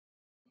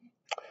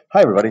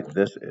Hi, everybody.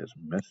 This is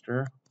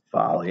Mr.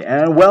 Folly,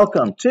 and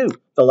welcome to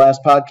the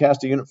last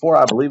podcast of Unit 4.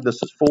 I believe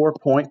this is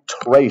 4-point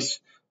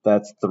trace.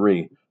 That's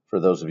 3 for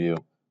those of you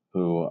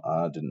who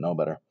didn't know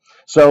better.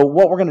 So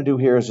what we're going to do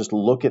here is just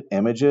look at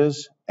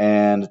images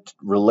and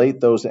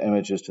relate those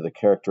images to the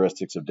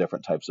characteristics of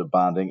different types of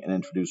bonding and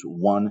introduce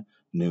one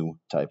new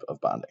type of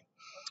bonding.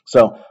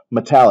 So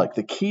metallic.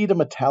 The key to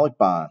metallic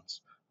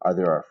bonds are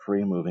there are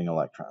free-moving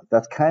electrons.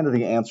 That's kind of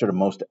the answer to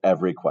most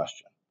every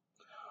question.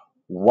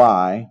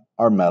 Why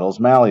are metals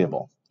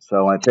malleable?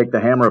 So I take the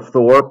hammer of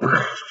Thor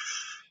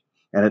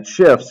and it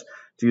shifts.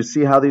 Do you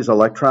see how these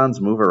electrons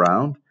move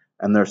around?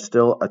 And they're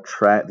still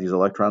these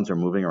electrons are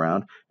moving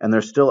around and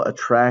they're still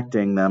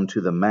attracting them to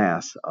the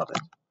mass of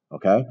it.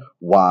 Okay?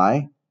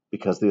 Why?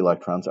 Because the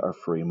electrons are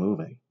free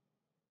moving.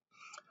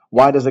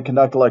 Why does it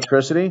conduct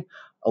electricity?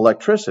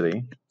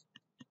 Electricity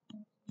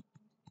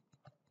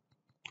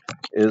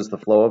is the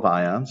flow of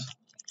ions.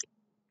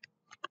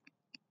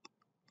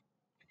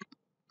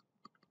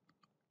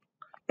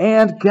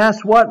 And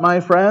guess what, my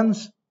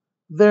friends?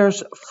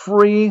 There's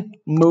free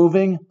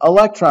moving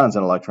electrons,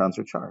 and electrons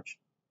are charged.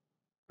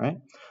 Right?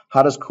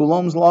 How does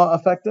Coulomb's law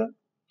affect it?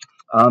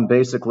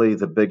 Basically,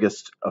 the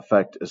biggest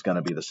effect is going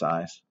to be the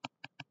size.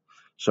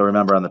 So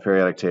remember, on the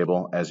periodic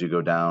table, as you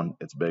go down,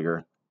 it's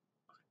bigger.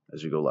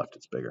 As you go left,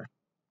 it's bigger.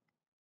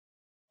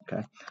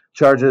 Okay.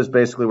 Charges,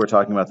 basically, we're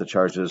talking about the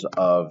charges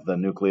of the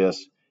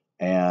nucleus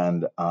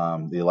and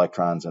the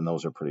electrons, and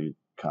those are pretty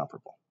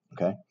comparable.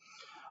 Okay.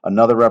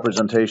 Another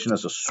representation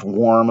is a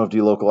swarm of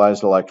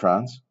delocalized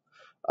electrons.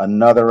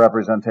 Another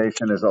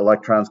representation is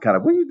electrons kind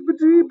of, so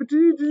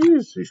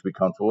you should be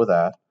comfortable with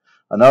that.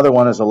 Another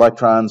one is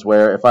electrons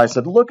where if I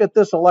said, look at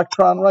this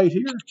electron right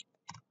here,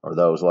 or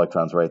those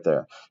electrons right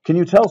there, can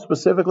you tell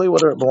specifically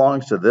whether it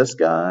belongs to this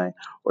guy,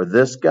 or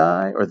this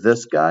guy, or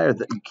this guy, or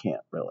that? You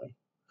can't really.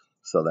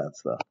 So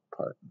that's the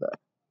part that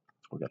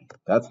we're getting.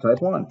 That's type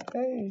 1.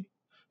 Hey.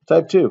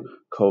 Type 2,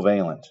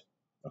 covalent.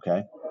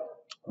 Okay.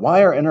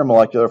 Why are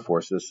intermolecular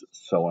forces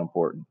so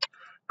important?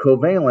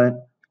 Covalent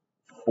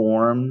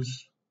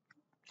forms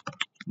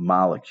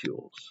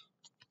molecules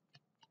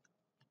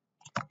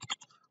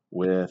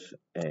with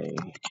a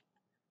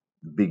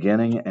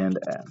beginning and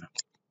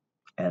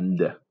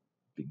end.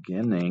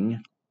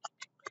 Beginning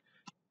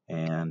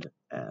and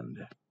end.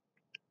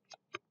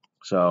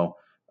 So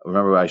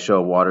remember I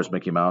show water's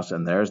Mickey Mouse,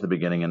 and there's the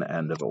beginning and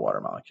end of a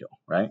water molecule,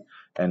 right?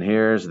 And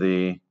here's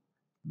the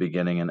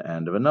beginning and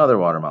end of another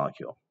water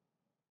molecule.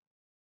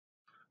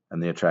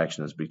 And the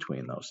attraction is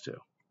between those two.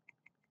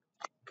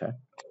 Okay.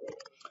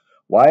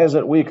 Why is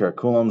it weaker?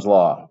 Coulomb's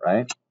law,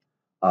 right?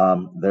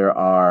 There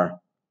are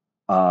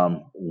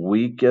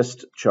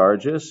weakest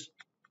charges.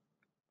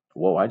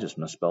 Whoa, I just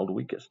misspelled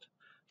weakest.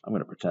 I'm going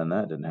to pretend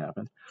that didn't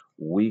happen.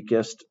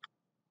 Weakest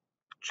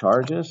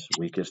charges,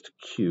 weakest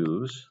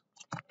Q's.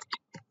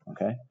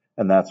 Okay.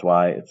 And that's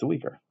why it's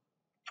weaker.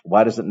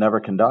 Why does it never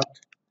conduct?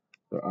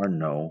 There are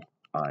no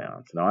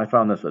ions. Now, I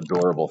found this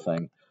adorable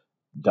thing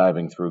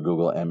diving through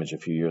Google Image a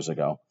few years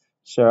ago.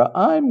 Sarah,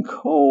 I'm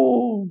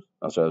cold.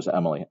 Oh, sorry, it was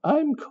Emily.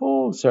 I'm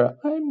cold. Sarah,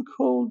 I'm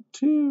cold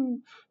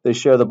too. They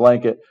share the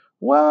blanket.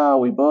 Wow,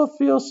 we both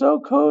feel so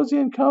cozy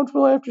and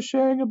comfortable after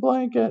sharing a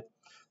blanket.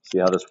 See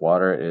how this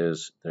water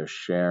is? They're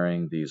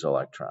sharing these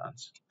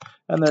electrons.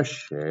 And they're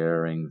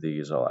sharing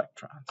these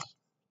electrons.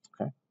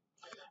 Okay.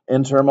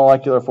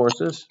 Intermolecular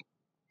forces.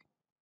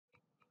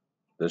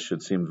 This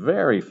should seem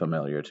very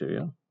familiar to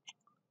you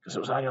because it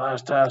was on your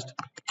last test.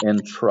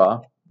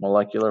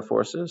 Intramolecular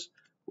forces,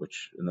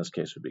 which in this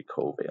case would be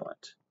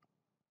covalent.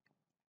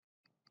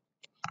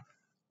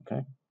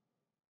 Okay.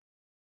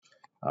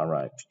 All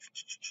right.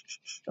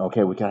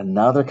 Okay, we got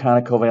another kind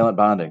of covalent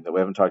bonding that we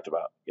haven't talked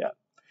about yet.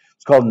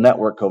 It's called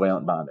network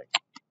covalent bonding.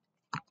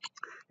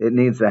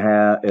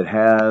 It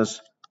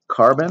has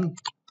carbon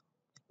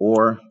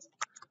or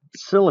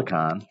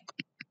silicon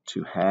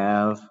to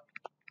have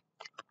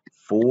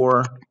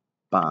 4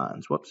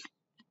 bonds. Whoops.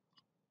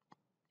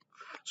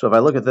 So if I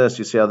look at this,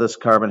 you see how this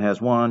carbon has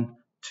 1,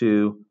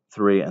 2,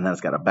 3, and then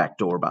it's got a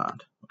backdoor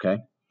bond.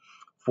 Okay,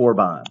 4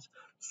 bonds.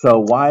 So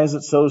why is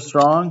it so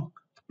strong?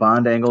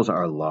 Bond angles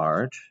are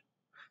large,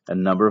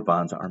 and number of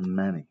bonds are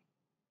many.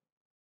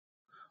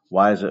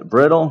 Why is it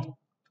brittle?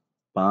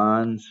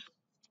 Bonds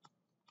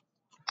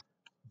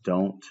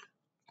don't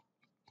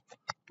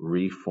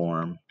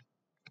reform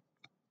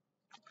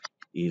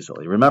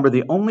easily. Remember,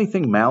 the only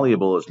thing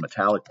malleable is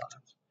metallic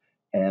bonds,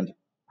 and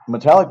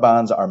metallic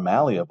bonds are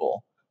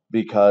malleable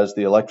because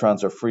the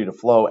electrons are free to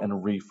flow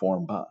and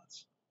reform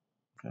bonds.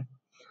 Okay.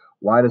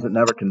 Why does it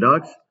never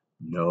conduct?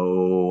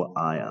 No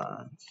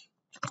ions.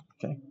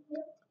 Okay.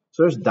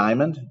 So there's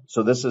diamond.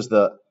 So this is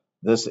the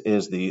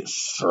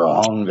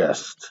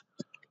strongest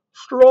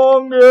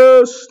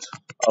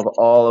of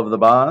all of the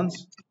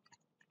bonds,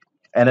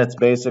 and it's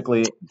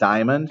basically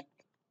diamond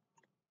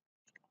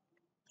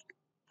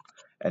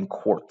and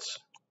quartz,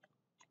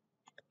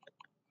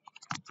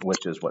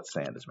 which is what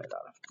sand is made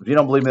out of. If you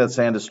don't believe me that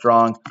sand is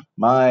strong,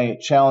 my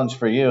challenge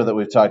for you that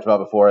we've talked about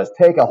before is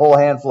take a whole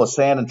handful of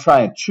sand and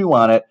try and chew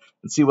on it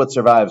and see what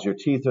survives, your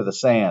teeth or the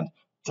sand.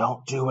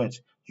 Don't do it.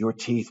 Your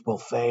teeth will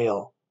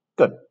fail.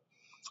 Good.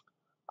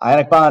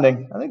 Ionic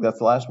bonding. I think that's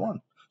the last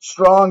one.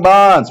 Strong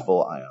bonds,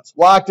 full ions,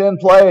 locked in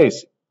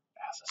place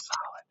as a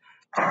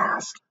solid.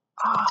 As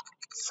a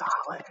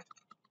solid.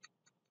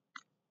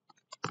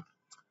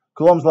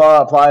 Coulomb's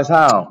law applies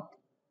how?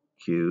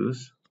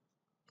 Q's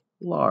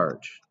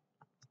large.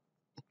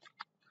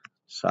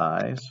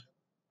 Size,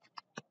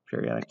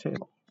 periodic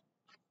table.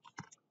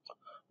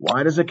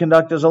 Why does it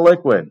conduct as a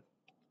liquid?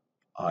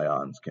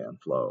 Ions can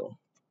flow.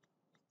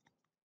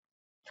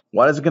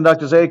 Why does it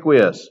conduct as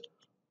aqueous?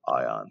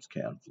 Ions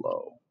can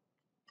flow.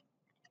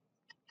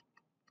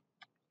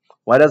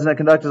 Why doesn't it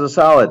conduct as a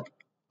solid?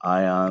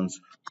 Ions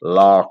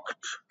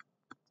locked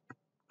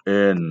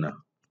in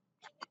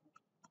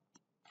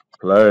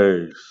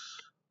place.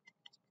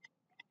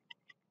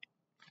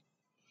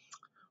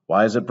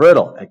 Why is it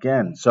brittle?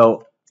 Again,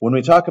 so when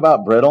we talk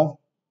about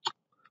brittle,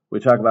 we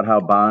talk about how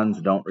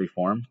bonds don't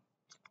reform.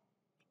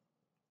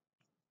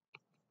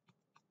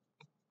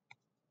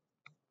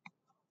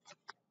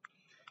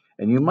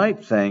 And you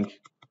might think,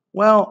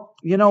 well,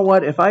 you know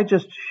what? If I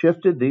just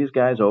shifted these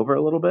guys over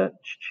a little bit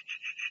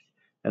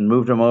and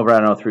moved them over, I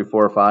don't know, 3,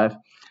 4, or 5,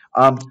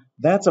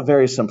 that's a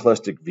very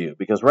simplistic view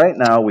because right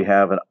now we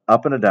have an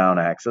up and a down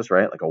axis,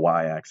 right? Like a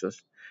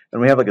y-axis.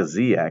 And we have like a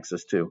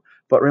z-axis too.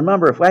 But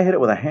remember, if I hit it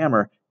with a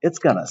hammer, it's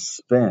going to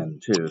spin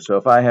too. So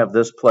if I have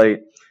this plate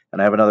and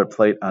I have another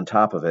plate on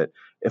top of it,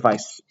 if I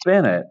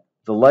spin it,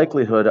 the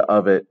likelihood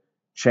of it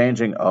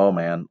changing, oh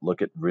man,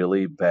 look at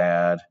really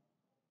bad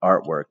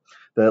artwork.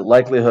 The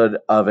likelihood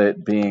of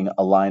it being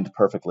aligned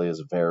perfectly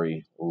is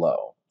very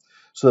low.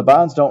 So the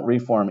bonds don't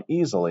reform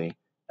easily,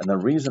 and the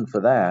reason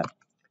for that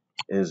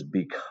is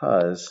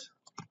because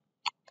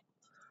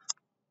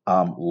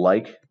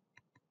like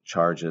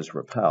charges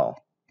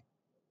repel.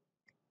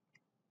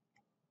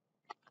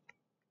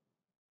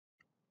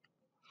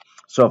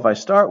 So if I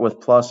start with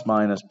plus,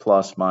 minus,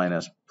 plus,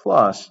 minus,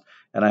 plus,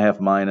 and I have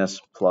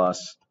minus,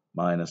 plus,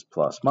 minus,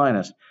 plus,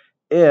 minus,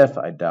 if,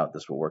 I doubt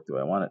this will work the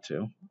way I want it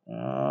to,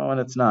 and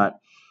it's not,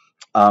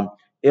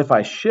 if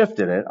I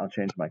shifted it, I'll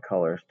change my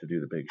colors to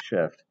do the big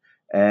shift,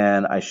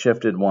 and I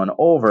shifted one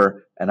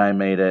over, and I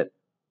made it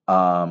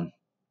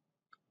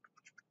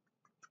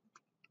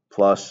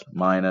plus,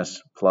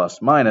 minus,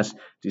 plus, minus. Do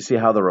you see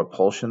how the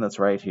repulsion that's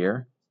right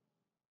here?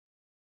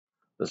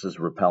 This is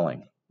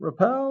repelling.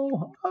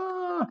 Repel,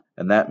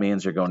 and that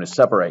means you're going to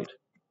separate.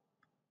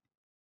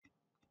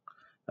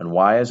 And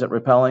why is it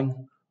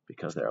repelling?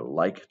 Because they're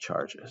like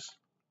charges.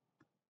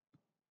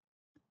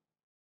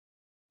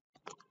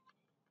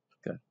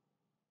 Good.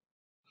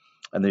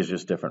 And these are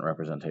just different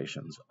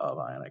representations of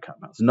ionic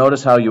compounds.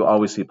 Notice how you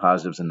always see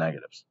positives and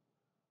negatives.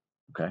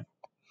 Okay.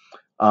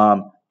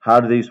 How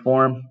do these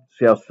form?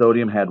 See how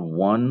sodium had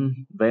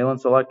 1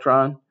 valence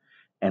electron,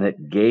 and it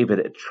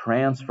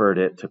transferred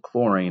it to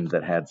chlorine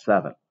that had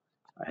 7.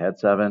 I had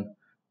 7,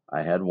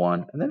 I had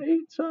 1, and then 8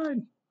 inside.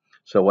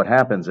 So what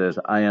happens is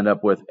I end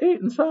up with 8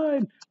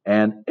 inside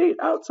and 8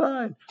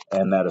 outside,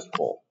 and that is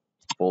full.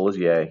 Full is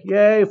yay.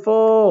 Yay,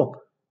 full.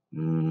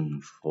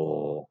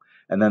 Full.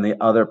 And then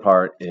the other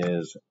part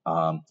is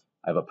I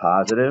have a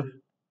positive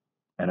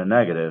and a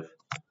negative,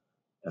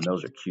 and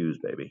those are Q's,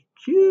 baby.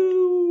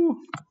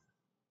 Q.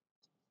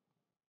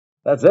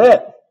 That's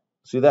it.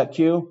 See that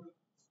Q?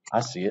 I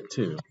see it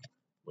too,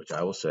 which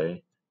I will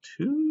say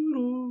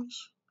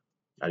toodles.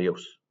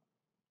 Adios.